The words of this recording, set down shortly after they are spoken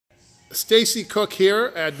Stacy Cook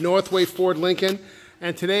here at Northway Ford Lincoln,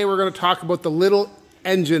 and today we're going to talk about the little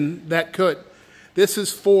engine that could. This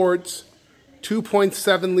is Ford's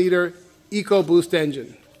 2.7 liter EcoBoost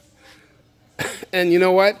engine. And you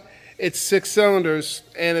know what? It's 6 cylinders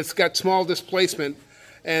and it's got small displacement,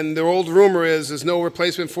 and the old rumor is there's no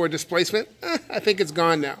replacement for displacement. I think it's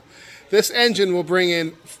gone now. This engine will bring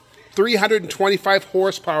in 325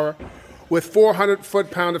 horsepower with 400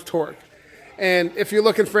 foot-pound of torque. And if you're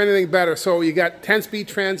looking for anything better, so you got 10-speed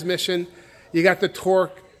transmission, you got the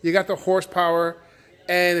torque, you got the horsepower,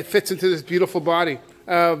 and it fits into this beautiful body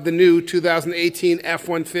of the new 2018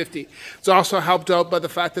 F-150. It's also helped out by the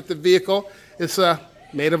fact that the vehicle is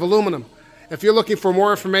made of aluminum. If you're looking for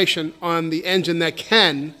more information on the engine that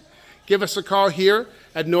can, give us a call here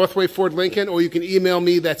at Northway Ford Lincoln, or you can email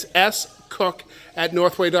me. That's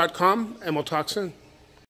scook@northway.com, and we'll talk soon.